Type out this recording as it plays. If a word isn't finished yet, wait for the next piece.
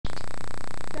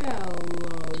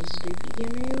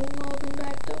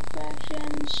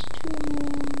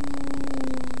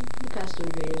3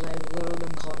 videos, I've literally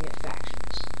been calling it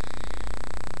Factions.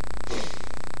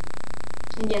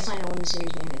 And yes, I know in the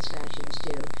series name it's Factions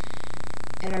too.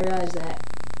 And I realized that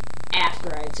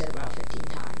after I'd said about 15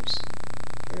 times.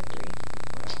 Or 3.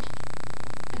 Whatever.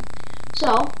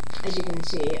 So, as you can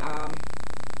see, I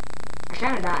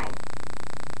kind of died.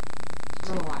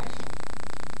 I'm alive.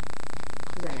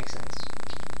 Does that make sense?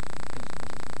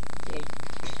 Okay.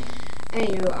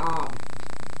 Anywho,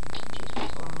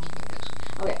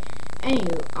 okay.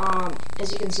 Anywho,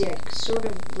 as you can see, I sort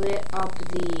of lit up the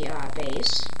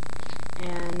base,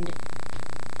 and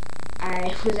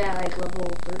I was at like level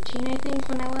 13, I think,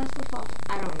 when I last left off.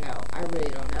 I don't know. I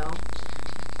really don't know.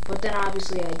 But then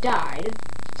obviously I died,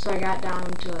 so I got down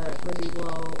to really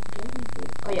low.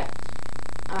 Oh yeah.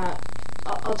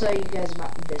 I'll tell you guys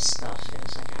about this stuff in a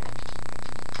second.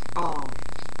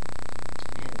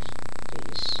 And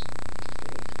these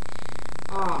three.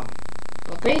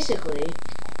 But basically,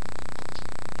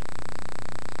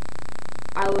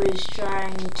 I was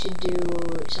trying to do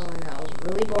something that was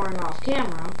really boring off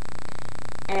camera,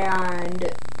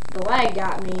 and the lag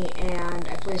got me, and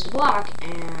I placed a block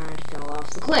and fell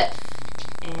off the cliff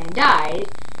and died,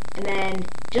 and then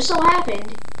just so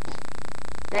happened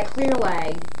that clear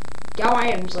lag got my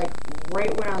items like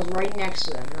right when I was right next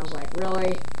to them, and I was like,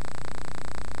 really?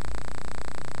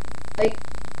 Like,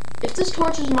 if this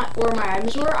torch was where my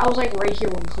items were, I was like right here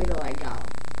when clear lag got them.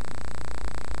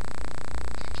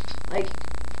 Like,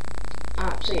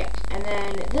 so yeah, and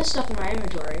then this stuff in my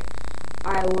inventory,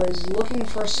 I was looking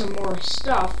for some more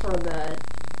stuff for the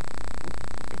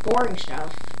boring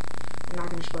stuff. I'm not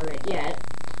going to spoil it yet.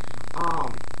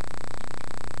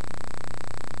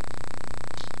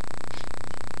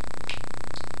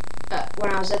 When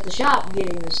I was at the shop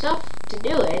getting the stuff to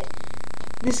do it,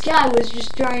 this guy was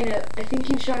just trying to, I think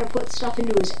he was trying to put stuff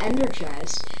into his ender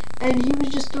chest, and he was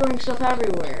just throwing stuff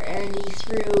everywhere, and he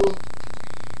threw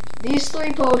these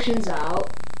 3 potions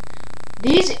out,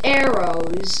 these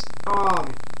arrows,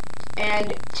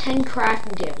 and 10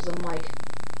 crafting tables. I'm like,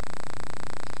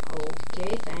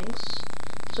 okay, thanks.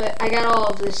 So I got all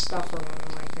of this stuff from him.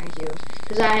 I'm like, thank you.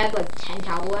 Because I had like 10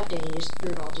 cobble left, and he just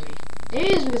threw it all to me. Maybe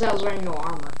it's because I was wearing no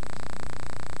armor.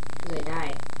 Because I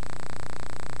died.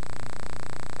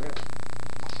 Rip.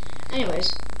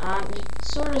 Anyways, you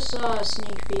sort of saw a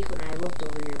sneak peek when I looked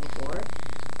over here before.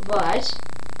 But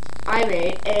I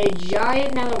made a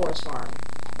giant nether wart farm.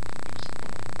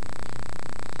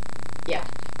 Yeah.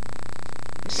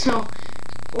 So,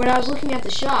 when I was looking at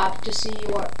the shop to see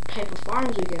what type of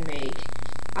farms we can make,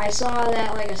 I saw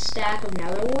that like a stack of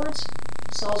nether warts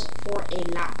sells for a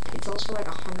lot. It sells for like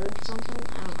 100 something.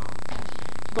 I don't know.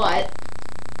 But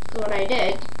so what I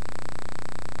did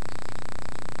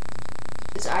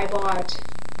is I bought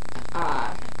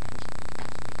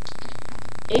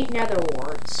 8 nether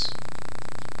warts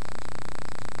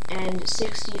and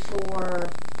 64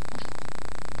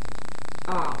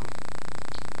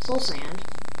 soul sand,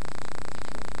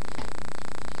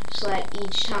 so that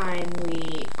each time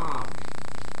we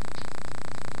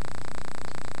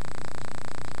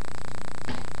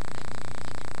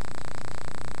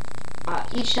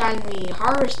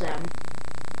harvest them,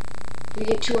 we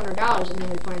get $200, and then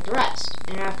we plant the rest.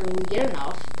 And after we get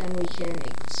enough, then we can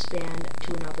expand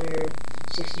to another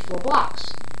 64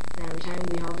 blocks. And every time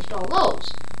we harvest all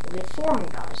those, we'll get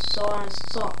 $400, so on and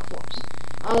so forth.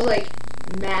 I was like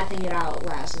mathing it out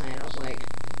last night. I was like,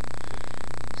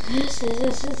 this.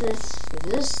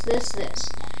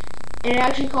 And it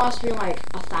actually cost me like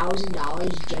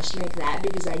 $1,000 just to make that,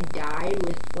 because I died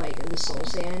with like the soul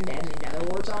sand and the nether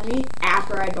warts on me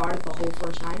after I bought it the whole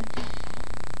first time.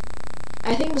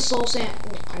 I think the soul sand,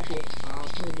 actually,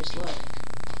 let me just look,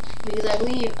 because I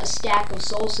believe a stack of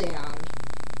soul sand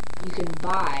you can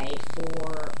buy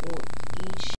for, well,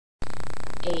 each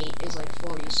 8 is like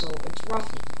 40, so it's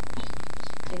roughly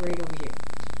like right over here.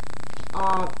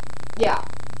 Yeah.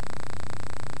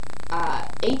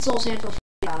 8 soul sand for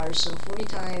 $40, so 40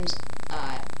 times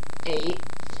 8,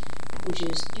 which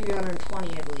is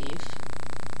 320, I believe.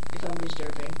 If I'm just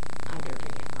derping. I'm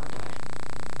derping it. I'll die.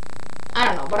 I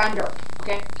don't know, but I'm derp,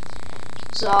 okay?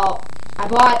 So,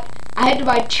 I had to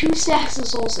buy 2 stacks of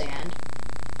soul sand,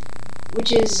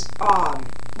 which is,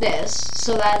 this,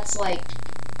 so that's like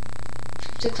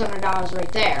 $600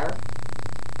 right there.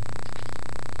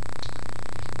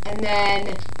 And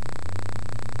then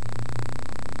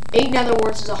 8 nether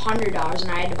warts is $100,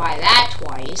 and I had to buy that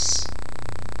twice.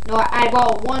 No, I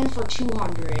bought one for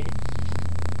 $200,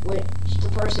 which the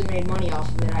person made money off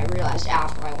of it, I realized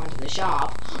after I went to the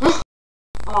shop.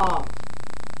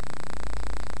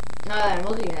 Now that I'm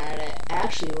looking at it,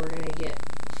 actually we're gonna get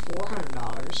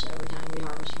 $400 every time we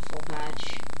harvest a full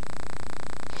patch.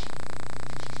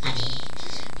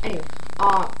 Anyway,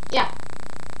 yeah.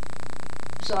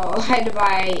 So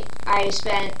I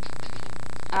spent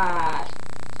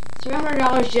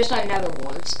 $300 just on nether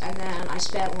warts, and then I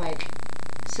spent like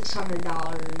 $600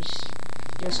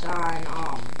 just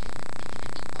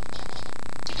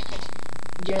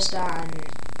on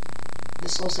the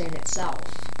soul sand itself.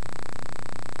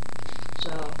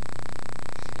 So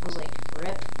I was like,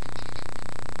 rip.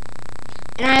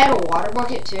 And I had a water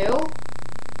bucket too.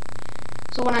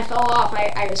 So when I fell off,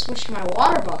 I switched to my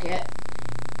water bucket,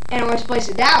 and I went to place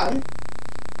it down.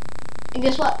 And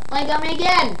guess what? Light got me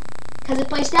again, because it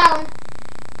placed down,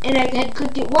 and I had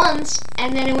clicked it once,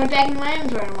 and then it went back into my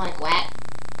inventory, and I'm like, what?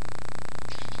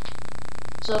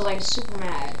 So I was like super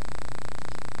mad.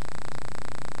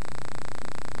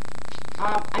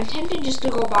 I'm tempted just to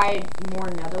go buy more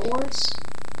nether warts.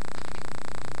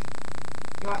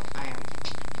 You know what? I am.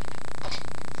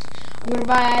 I'm gonna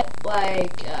buy,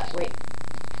 like, wait.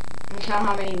 Let me count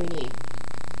how many we need.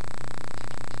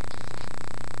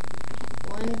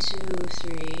 1, 2,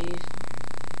 3.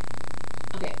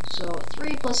 Okay, so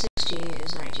 3 plus 16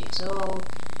 is 19. So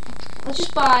let's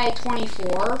just buy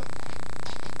 24.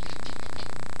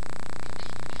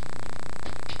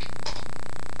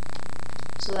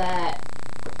 So that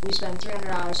we spend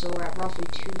 $300, so we're at roughly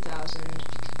 2,000.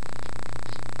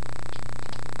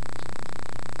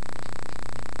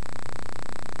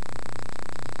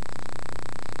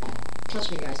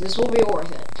 Trust me, guys, this will be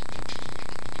worth it.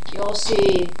 You'll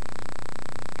see.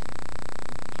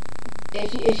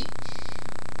 If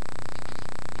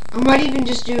I might even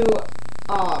just do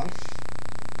like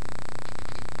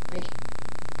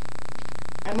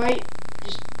I might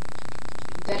just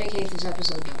dedicate this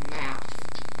episode to math,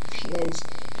 because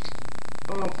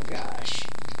oh my gosh,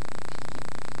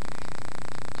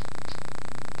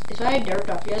 if I had derped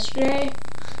up yesterday.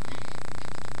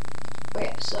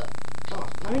 Okay, so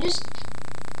let me just.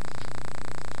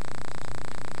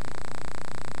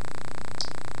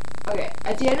 Okay,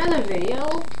 at the end of the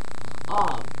video,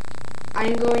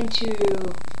 I'm going to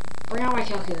bring out my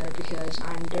calculator because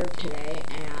I'm derp today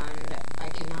and I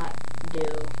cannot do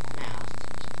math.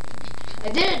 I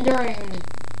did it during,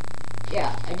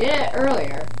 yeah, I did it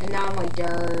earlier, and now I'm like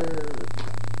derp,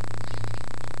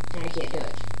 and I can't do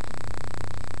it.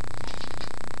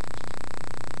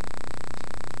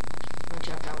 I'm gonna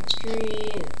chop down this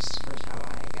tree. It's the first time I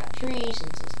got a tree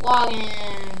since this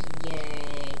login.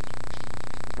 Yay.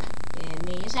 Give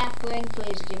me a sapling,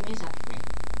 please give me a sapling.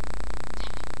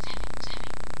 Sapling.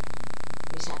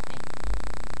 Give me a sapling.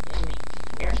 Give me.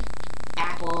 Here.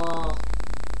 Apple.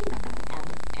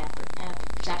 Apple.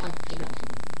 Sapling. Give me.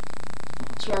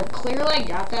 So I clearly I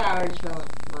got that, I would just been like,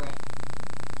 bruh.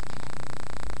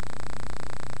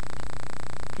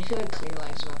 I feel like clear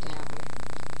light's about to happen.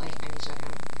 Like any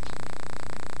second.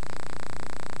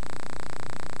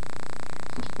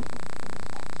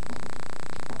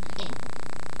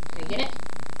 Did I get it?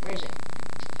 Where is it?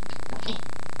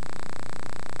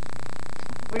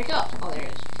 Where'd it go? Oh, there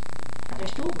it is.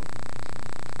 There's 2 of them.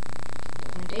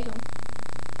 We're gonna take them.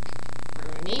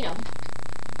 We're gonna need them.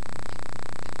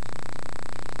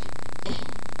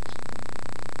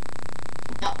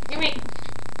 No, give me.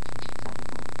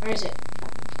 Where is it?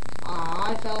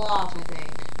 Aw, it fell off, I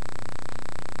think.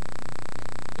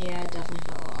 Yeah, it definitely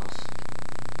fell off.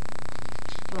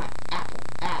 Come on,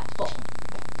 apple.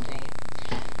 Dang it.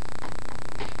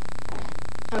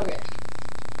 Okay.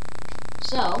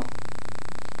 So,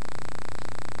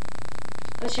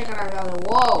 let's check out our other.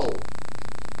 Whoa!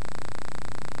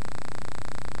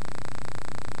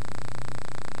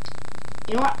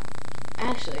 You know what?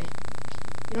 Actually,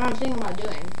 you know what I'm thinking about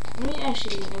doing? Let me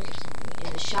actually look at something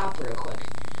in the shop real quick.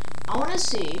 I want to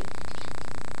see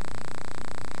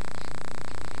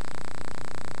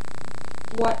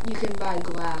what you can buy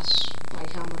glass,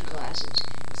 like how much glass is.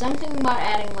 Because I'm thinking about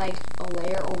adding like a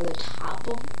layer over the top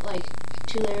of, like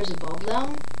 2 layers above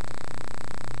them.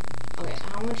 Okay,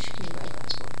 how much can you buy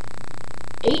glass for?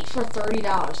 8 for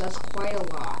 $30, that's quite a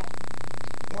lot.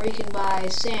 Or you can buy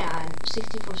sand,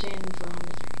 64 sand for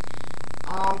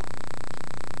 130.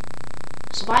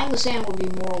 So buying the sand would be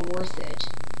more worth it,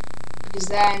 because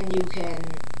then you can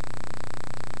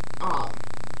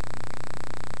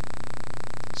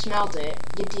smelt it,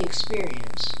 get the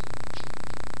experience.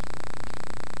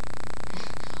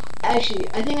 Actually,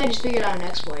 I think I just figured out an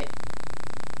exploit.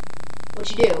 What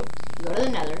you do, you go to the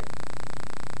nether,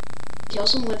 kill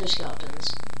some wither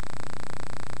skeletons,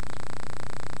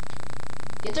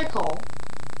 get their coal,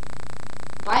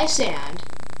 buy sand,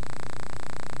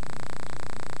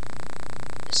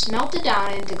 smelt it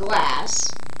down into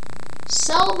glass,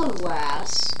 sell the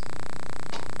glass,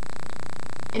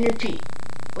 and repeat.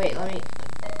 Wait, let me...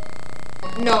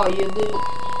 No, you'd lose.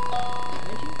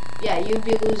 Yeah, you'd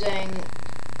be losing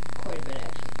quite a bit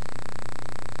actually.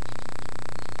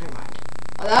 Never mind.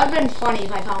 Oh, that would've been funny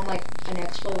if I found like an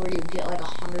expo where you'd get like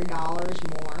 $100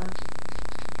 more.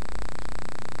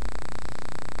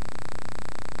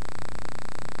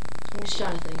 I'm just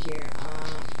trying to think here.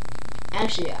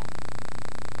 Actually, yeah.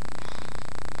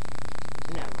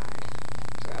 Never mind.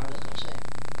 Forgot what I was gonna say.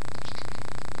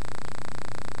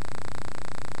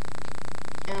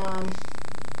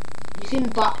 You can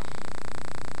buy.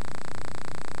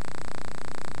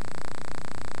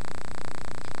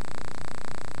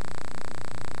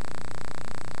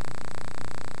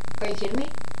 Are you kidding me?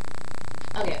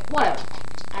 Okay, whatever.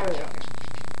 I really don't care.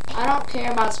 I don't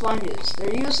care about sponges.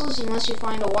 They're useless unless you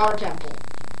find a water temple.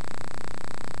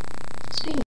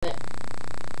 Speaking of it,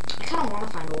 I kind of want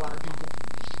to find a water temple.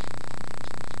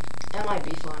 That might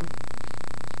be fun.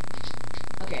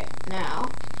 Okay, now,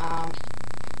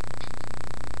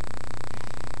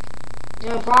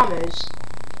 the problem is,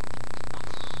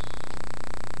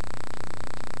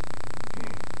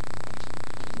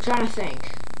 I'm trying to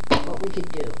think what we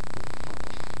could do.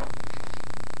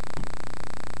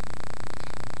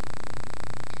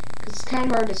 Because it's kind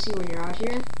of hard to see when you're out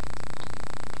here.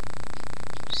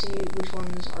 See which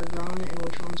ones are grown and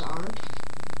which ones aren't.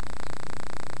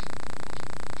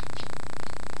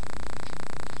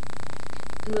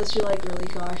 Unless you're like really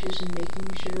cautious and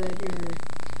making sure that you're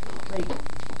like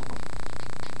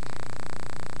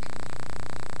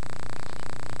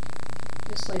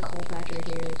this like whole patch right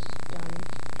here is done.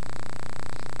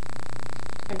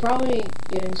 I'm probably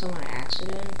getting some on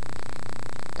accident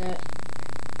that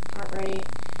aren't ready.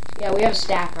 Yeah, we have a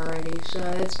stack already, so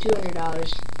that's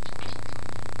 $200.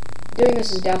 Doing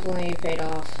this is definitely paid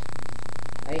off.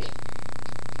 Like,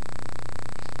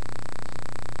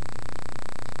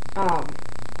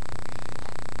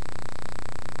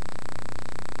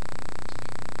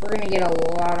 we're gonna get a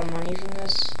lot of money from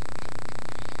this.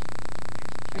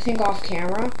 I think off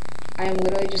camera, I am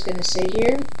literally just gonna sit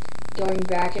here, going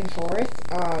back and forth,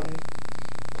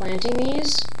 planting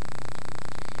these,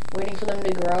 waiting for them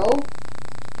to grow,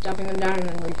 dumping them down, and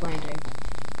then replanting.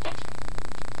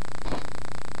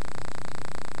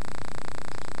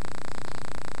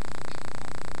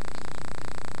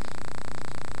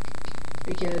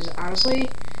 Because, honestly,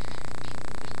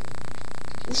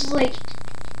 this is like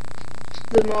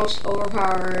the most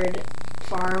overpowered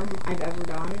farm I've ever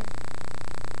done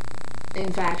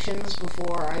in factions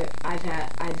before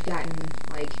I've gotten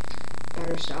like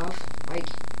better stuff. Like,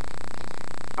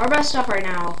 our best stuff right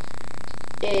now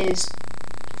is,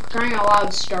 for crying out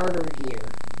loud, starter gear.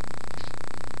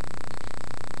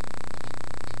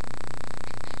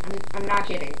 I'm not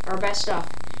kidding. Our best stuff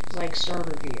is like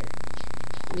starter gear.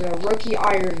 The rookie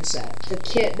iron set, the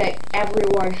kit that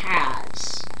everyone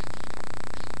has,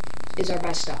 is our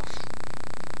best stuff.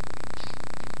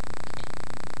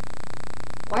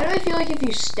 Why do I feel like if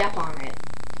you step on it,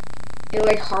 it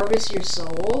like harvests your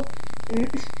soul,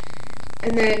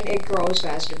 and then it grows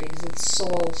faster because it's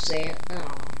soul sand? I don't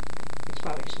know. It's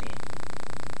probably just me.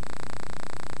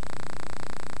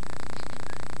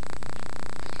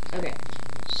 Okay,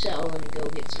 so let me go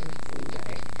get some food.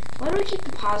 Why do I keep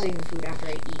depositing food after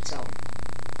I eat some?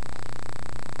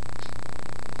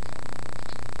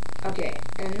 Okay,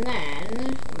 and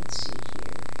then, let's see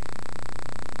here.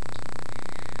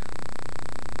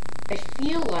 I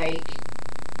feel like,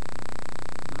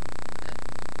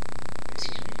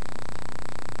 excuse me,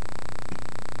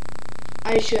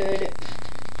 I should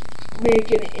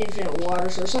make an infinite water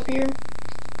source up here.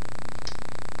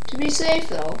 To be safe,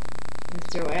 though, and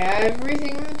throw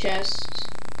everything in the chests.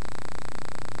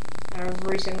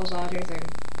 Every single solitary thing.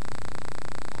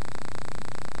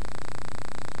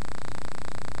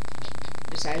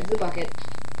 Besides the bucket.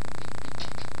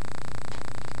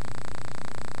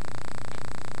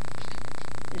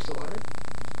 Here's the water.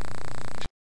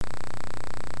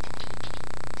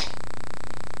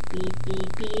 Beep,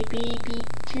 beep, beep, beep, beep,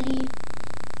 beep.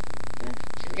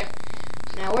 There we go.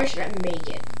 Now where should I make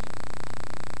it?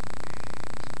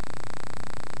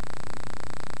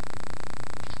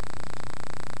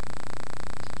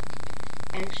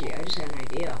 Actually, I just had an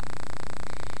idea.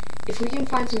 If we can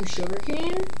find some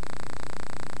sugarcane,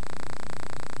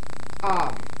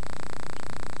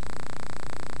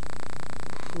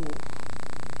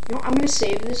 you know, I'm gonna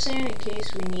save this sand in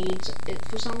case we need it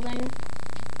for something.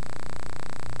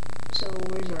 So,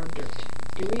 where's our dirt?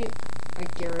 Do we,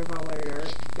 like, get rid of all our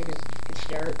dirt because it's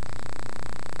dirt?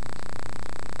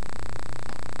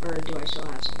 Or do I still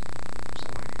have some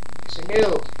somewhere? Yes, I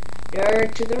do.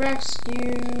 Dirt to the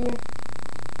rescue.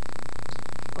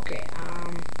 Okay,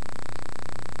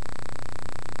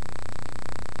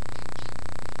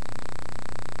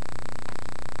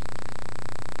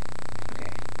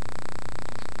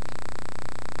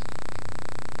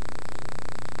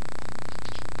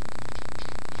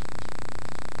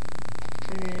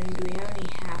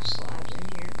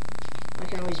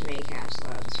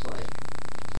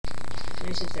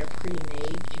 nice if they're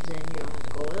pre-made, because then you don't have to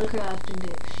go to the crafting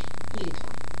table. You get the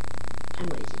point. I'm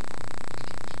lazy.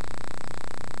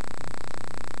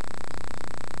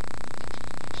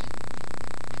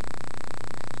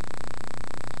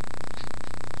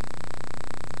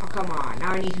 Oh, come on.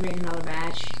 Now I need to make another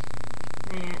batch.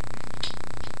 Man.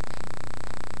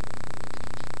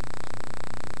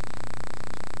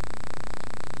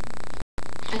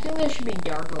 I think there should be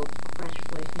dark oak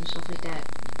breastplates and stuff like that,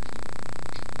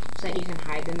 so that you can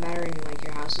hide them better in like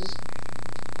your houses.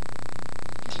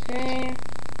 Okay.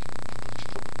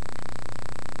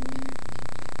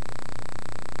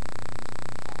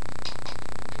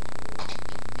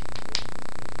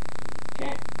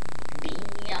 Okay.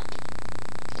 Yep.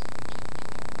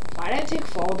 Why did I take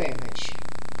fall damage?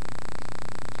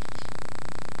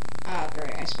 Oh,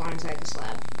 great. I spawned inside the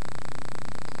slab.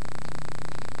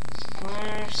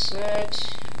 Set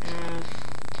F.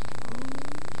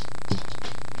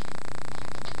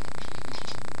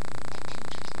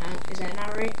 Is that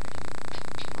not right?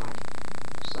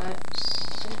 Set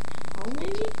home,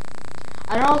 maybe?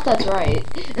 I don't know if that's right.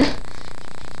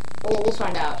 We'll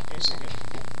find out in a second.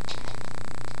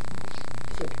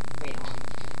 Wait on.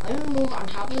 Let me move on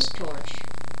top of this torch.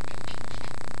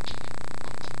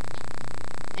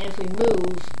 And if we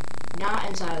move not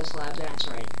inside the slab, then that's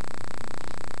right.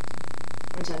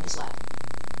 Inside the slab.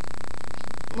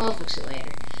 We'll fix it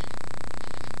later.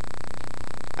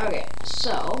 Okay,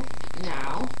 so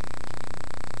now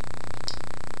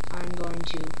I'm going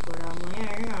to put on my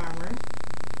iron armor.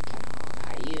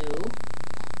 You.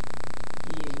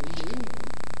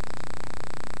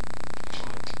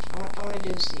 I want to do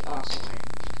this the awesome way.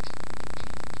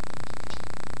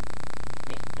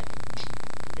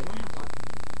 Do I have one?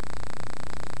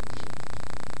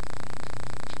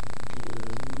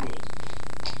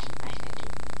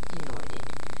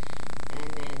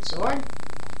 Sword,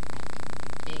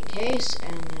 in case,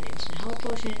 and then instant health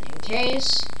potion, in case,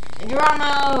 and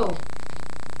Geronimo!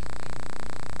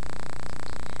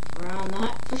 We're on the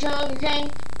hunt for sugarcane.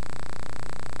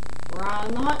 We're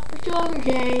on the hunt for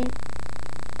sugarcane.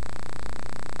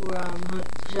 We're on the hunt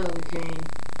for sugarcane.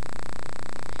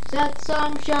 Set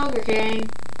some sugarcane.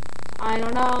 I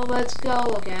don't know, let's go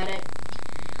look at it.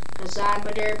 'Cause I'm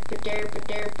a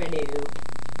derp-a-derp-a-derp-a-doo.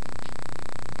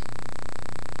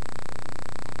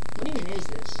 What even is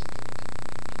this?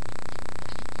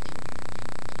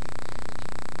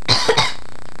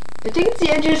 I think it's the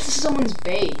edge of someone's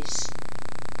base.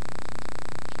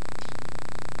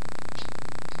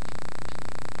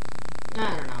 I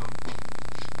don't know.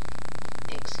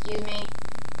 Excuse me.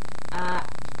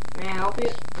 May I help you?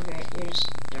 Okay, you're just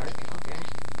dark. Okay.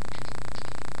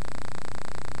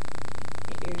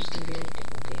 You're just gonna be like,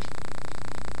 okay.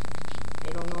 I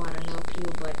don't know how to help you,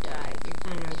 but you're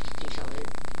kind of decolored.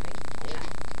 Yeah,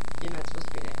 you're not supposed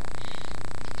to be there.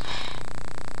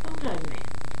 Don't judge me.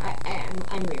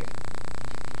 I'm weird.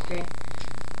 Okay.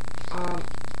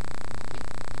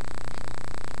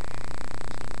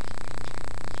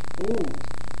 Ooh.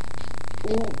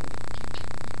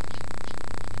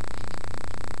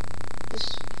 This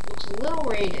looks a little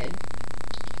raided.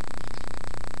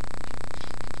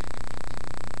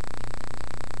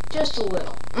 Just a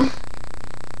little. I'm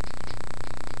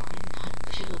not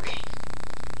sugarcane.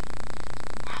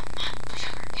 I'm not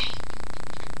sugarcane.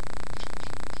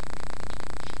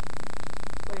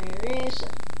 Where is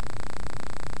it?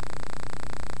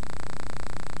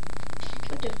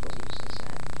 What difficulty is this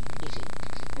at? Easy.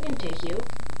 I can take you.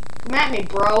 Come at me,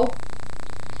 bro.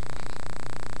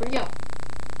 Where'd he go?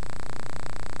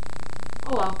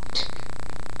 Oh well.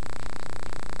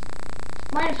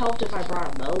 Might have helped if I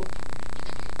brought a boat.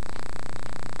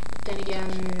 Then again,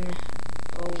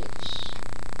 boats.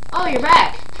 Oh, you're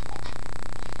back!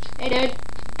 Hey, dude.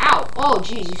 Ow! Oh,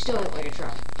 jeez, you still hit like a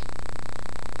truck.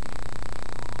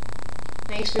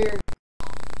 Thanks for your...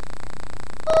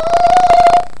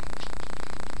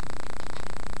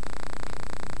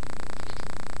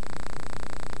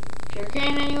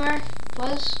 Sugarcane anywhere?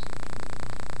 Plus?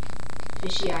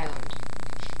 Fishy Island.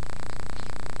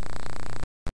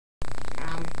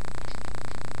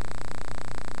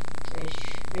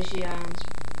 Fishy Islands.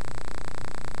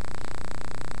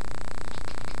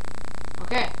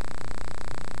 Okay.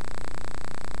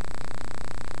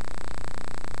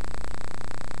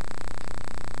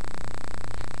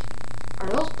 Are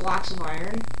those blocks of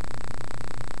iron?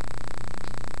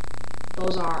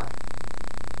 Those are.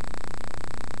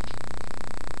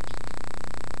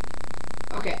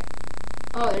 Okay.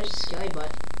 Oh, there's a skelly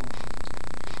butt.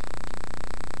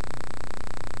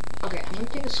 Okay, I'm gonna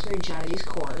take a screenshot of these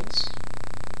cords.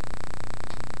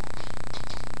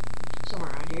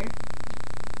 Somewhere around here.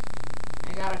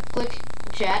 I gotta click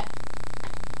chat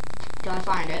till I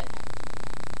find it.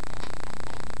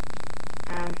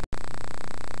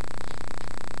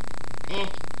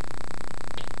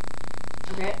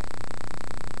 Okay.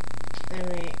 Then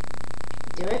we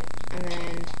do it, and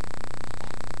then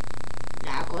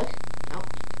now click. Nope.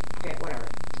 Okay, whatever.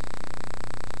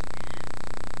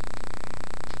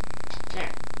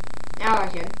 There. Now I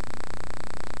can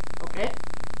open it.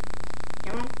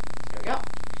 Come on. There we go.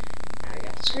 Now we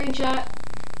got the screenshot.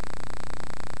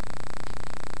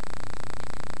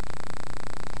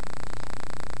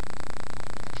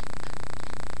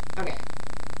 Okay.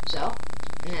 So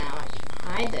now I can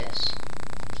hide this.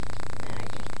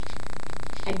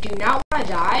 I do not want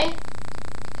to die.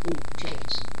 Ooh,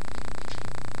 chickens.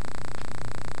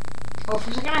 Oh,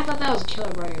 for a second I thought that was a killer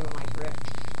bunny in my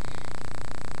rift.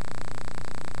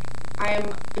 I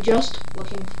am just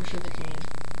looking for sugarcane.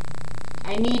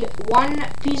 I need 1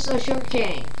 piece of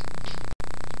sugarcane.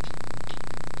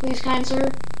 Please, kind sir,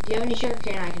 do you have any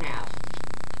sugarcane I can have?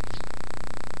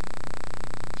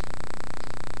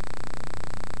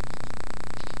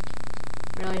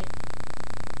 Really?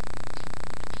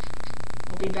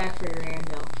 I'll be back for your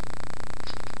anvil.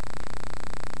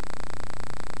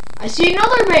 I see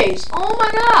another base! Oh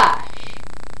my gosh!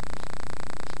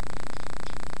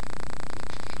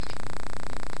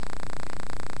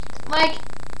 Like,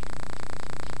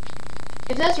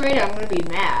 if that's rated, I'm gonna be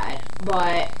mad,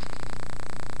 but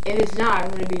if it's not,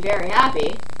 I'm gonna be very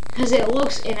happy, because it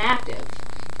looks inactive.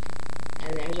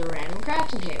 And there's a random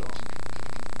crafting table.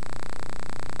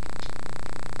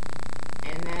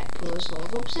 And that pool is full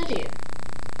of obsidian.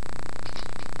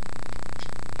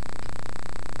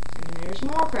 And there's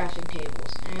more crafting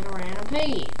tables, and a random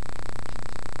piggy.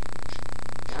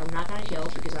 That I'm not gonna kill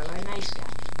because I'm a nice guy.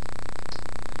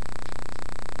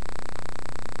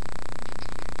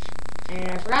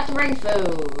 And I forgot to bring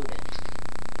food.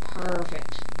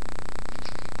 Perfect.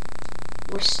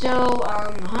 We're still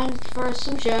on the hunt for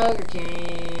some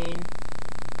sugarcane.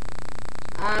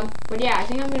 But yeah, I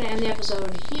think I'm going to end the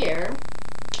episode here.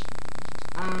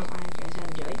 I hope you guys have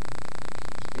enjoyed.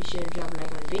 Be sure to drop a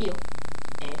like on the video,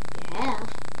 if you have.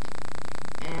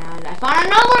 And I found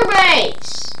another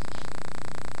base!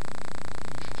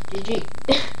 GG.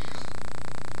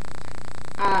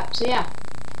 So yeah.